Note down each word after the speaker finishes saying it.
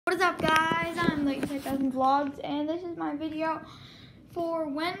What's up, guys? I'm Lake 2000 Vlogs, and this is my video for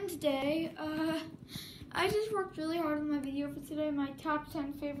Wednesday. I just worked really hard on my video for today. My top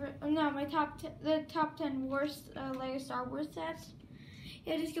 10 the top 10 worst Lego Star Wars sets.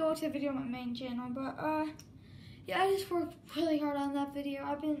 Yeah, just go watch the video on my main channel. But yeah, I just worked really hard on that video.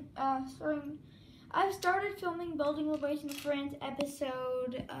 I've started filming Building Liberation France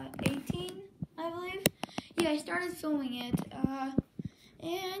episode 18, I believe. Yeah, I started filming it.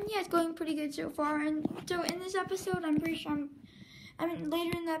 And yeah, it's going pretty good so far. And so in this episode, I'm pretty sure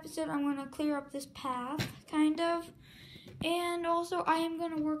later in the episode, I'm going to clear up this path, kind of. And also, I am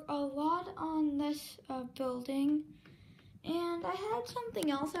going to work a lot on this building. And I had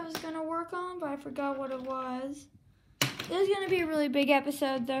something else I was going to work on, but I forgot what it was. This is going to be a really big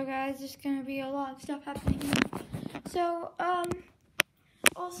episode, though, guys. There's going to be a lot of stuff happening. So,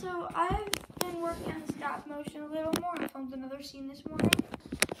 also, I've been working on stop motion a little more. I filmed another scene this morning.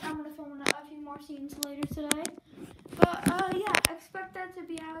 I'm going to film a few more scenes later today. But, yeah, expect that to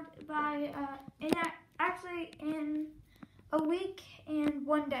be out by, in a week and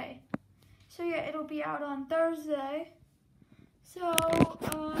 1 day. So, yeah, it'll be out on Thursday. So,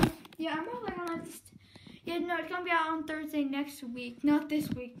 yeah, I'm probably going to have to, yeah, no, it's going to be out on Thursday next week. Not this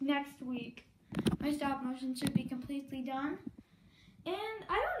week, next week. My stop motion should be completely done. And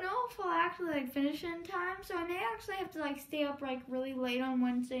I don't know if I'll actually, finish in time, so I may actually have to, stay up, really late on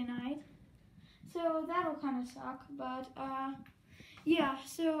Wednesday night. So that'll kind of suck, but, yeah,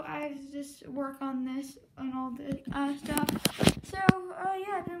 so I just work on this and all this stuff. So,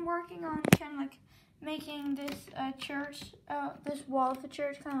 yeah, I've been working on kind of, making this church, this wall of the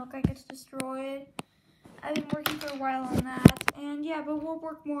church kind of look like it's destroyed. I've been working for a while on that, and, yeah, but we'll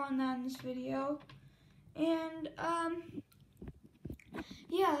work more on that in this video. And,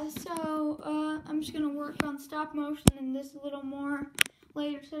 yeah, so, I'm just going to work on stop motion and this a little more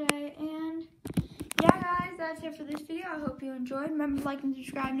later today. And, yeah, guys, that's it for this video. I hope you enjoyed. Remember to like and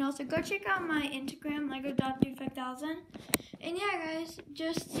subscribe. And also, go check out my Instagram, lego.dude5000. And, yeah, guys,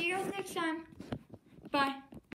 just see you guys next time. Bye.